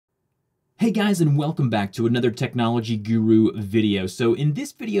Hey guys, and welcome back to another Technology Guru video. So in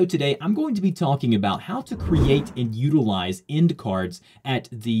this video today, I'm going to be talking about how to create and utilize end cards at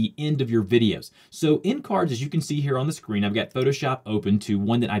the end of your videos. So end cards, as you can see here on the screen, I've got Photoshop open to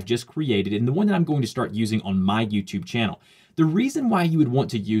one that I've just created and the one that I'm going to start using on my YouTube channel. The reason why you would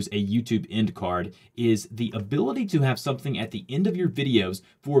want to use a YouTube end card is the ability to have something at the end of your videos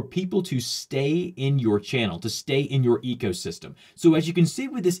for people to stay in your channel, to stay in your ecosystem. So as you can see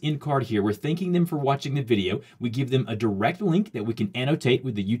with this end card here, we're thanking them for watching the video. We give them a direct link that we can annotate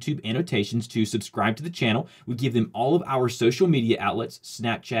with the YouTube annotations to subscribe to the channel. We give them all of our social media outlets,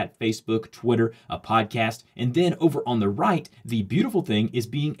 Snapchat, Facebook, Twitter, a podcast. And then over on the right, the beautiful thing is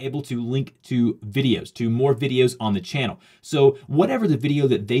being able to link to videos, to more videos on the channel. So whatever the video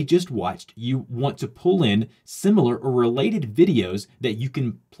that they just watched, you want to pull in similar or related videos that you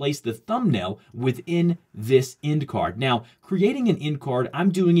can place the thumbnail within this end card. Now, creating an end card, I'm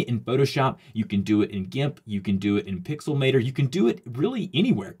doing it in Photoshop. You can do it in GIMP. You can do it in Pixelmator. You can do it really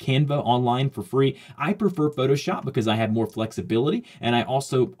anywhere. Canva online for free. I prefer Photoshop because I have more flexibility, and I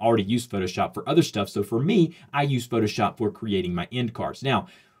also already use Photoshop for other stuff. So for me, I use Photoshop for creating my end cards. Now,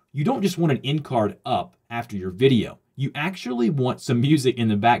 you don't just want an end card up after your video. You actually want some music in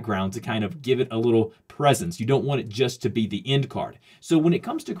the background to kind of give it a little presence. You don't want it just to be the end card. So when it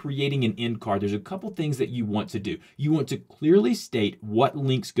comes to creating an end card, there's a couple things that you want to do. You want to clearly state what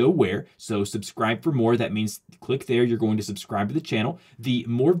links go where. So subscribe for more. That means click there. You're going to subscribe to the channel. The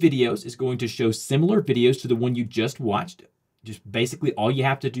more videos is going to show similar videos to the one you just watched. Just basically all you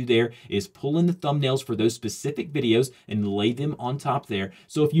have to do there is pull in the thumbnails for those specific videos and lay them on top there.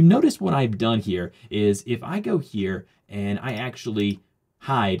 So if you notice what I've done here is if I go here and I actually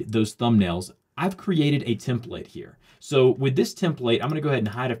hide those thumbnails, I've created a template here. So with this template, I'm going to go ahead and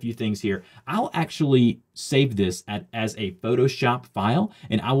hide a few things here. I'll actually save this as a Photoshop file,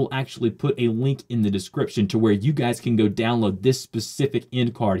 and I will actually put a link in the description to where you guys can go download this specific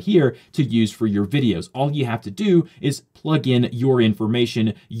end card here to use for your videos. All you have to do is plug in your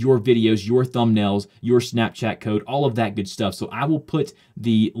information, your videos, your thumbnails, your Snapchat code, all of that good stuff. So I will put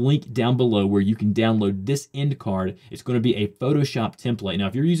the link down below where you can download this end card. It's going to be a Photoshop template. Now,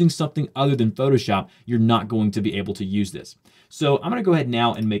 if you're using something other than Photoshop, you're not going to be able to use this. So I'm going to go ahead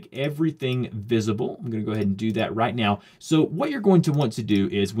now and make everything visible. I'm going to go ahead and do that right now. So what you're going to want to do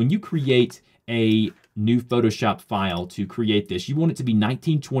is when you create a new Photoshop file to create this, you want it to be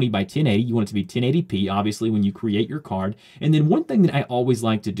 1920 by 1080. You want it to be 1080p, obviously, when you create your card. And then one thing that I always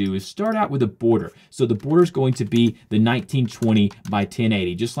like to do is start out with a border. So the border is going to be the 1920 by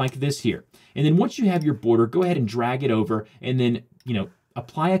 1080, just like this here. And then once you have your border, go ahead and drag it over and then,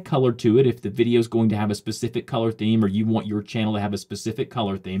 apply a color to it if the video is going to have a specific color theme or you want your channel to have a specific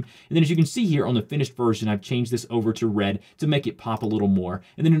color theme. And then as you can see here on the finished version, I've changed this over to red to make it pop a little more.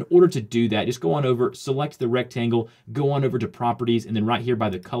 And then in order to do that, just go on over, select the rectangle, go on over to properties, and then right here by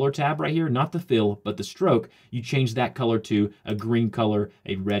the color tab right here, not the fill, but the stroke, you change that color to a green color,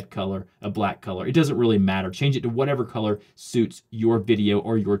 a red color, a black color. It doesn't really matter. Change it to whatever color suits your video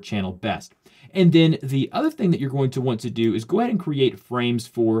or your channel best. And then the other thing that you're going to want to do is go ahead and create frames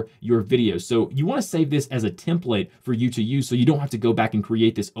for your videos. So you want to save this as a template for you to use so you don't have to go back and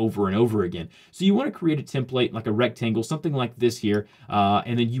create this over and over again. So you want to create a template like a rectangle, something like this here,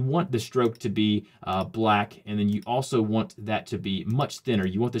 and then you want the stroke to be black, and then you also want that to be much thinner.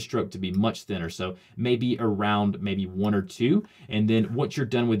 You want the stroke to be much thinner, so maybe around maybe 1 or 2. And then once you're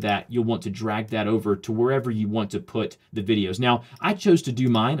done with that, you'll want to drag that over to wherever you want to put the videos. Now, I chose to do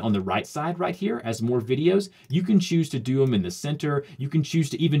mine on the right side right here as more videos. You can choose to do them in the center. You can choose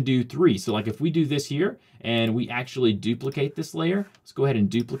to even do 3. So like if we do this here and we actually duplicate this layer, let's go ahead and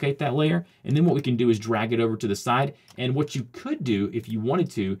duplicate that layer. And then what we can do is drag it over to the side. And what you could do if you wanted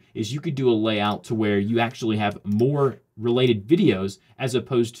to is you could do a layout to where you actually have more related videos as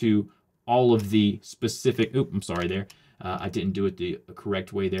opposed to all of the specific, I'm sorry there. I didn't do it the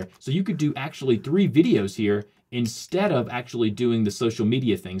correct way there. So you could do actually 3 videos here instead of actually doing the social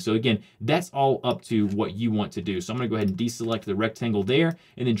media thing. So again, that's all up to what you want to do. So I'm going to go ahead and deselect the rectangle there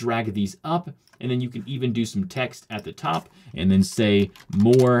and then drag these up. And then you can even do some text at the top and then say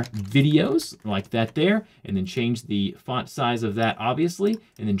more videos like that there. And then change the font size of that, obviously,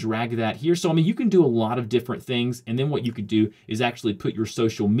 and then drag that here. So, I mean, you can do a lot of different things. And then what you could do is actually put your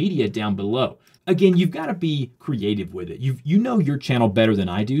social media down below. Again, you've got to be creative with it. You know your channel better than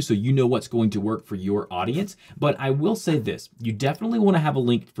I do, so you know what's going to work for your audience. But I will say this, you definitely want to have a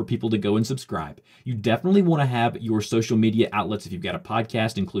link for people to go and subscribe. You definitely want to have your social media outlets. If you've got a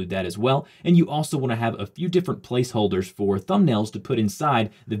podcast, include that as well. And you also want to have a few different placeholders for thumbnails to put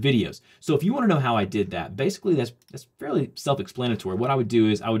inside the videos. So if you want to know how I did that, basically that's fairly self-explanatory. What I would do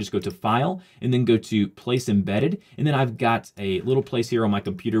is I would just go to File and then go to Place Embedded. And then I've got a little place here on my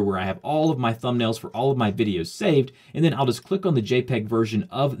computer where I have all of my thumbnails for all of my videos saved. And then I'll just click on the JPEG version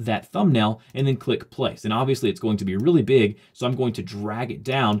of that thumbnail and then click Place. And obviously it's going to be really big, so I'm going to drag it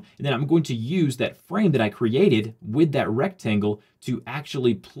down, and then I'm going to use that frame that I created with that rectangle to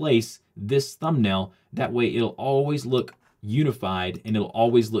actually place this thumbnail. That way it'll always look unified and it'll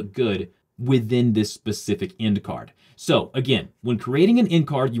always look good within this specific end card. So again, when creating an end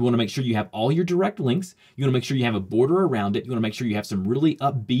card, you want to make sure you have all your direct links. You want to make sure you have a border around it. You want to make sure you have some really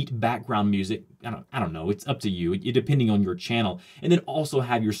upbeat background music. I don't know, it's up to you, depending on your channel. And then also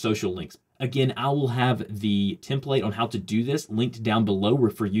have your social links. Again, I will have the template on how to do this linked down below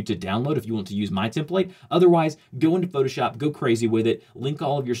for you to download if you want to use my template. Otherwise, go into Photoshop, go crazy with it, link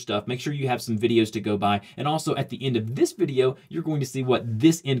all of your stuff, make sure you have some videos to go by. And also at the end of this video, you're going to see what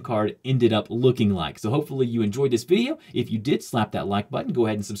this end card ended up looking like. So hopefully you enjoyed this video. If you did, slap that like button, go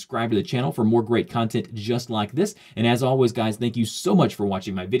ahead and subscribe to the channel for more great content just like this. And as always, guys, thank you so much for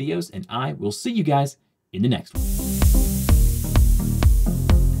watching my videos, and I will see you guys in the next one.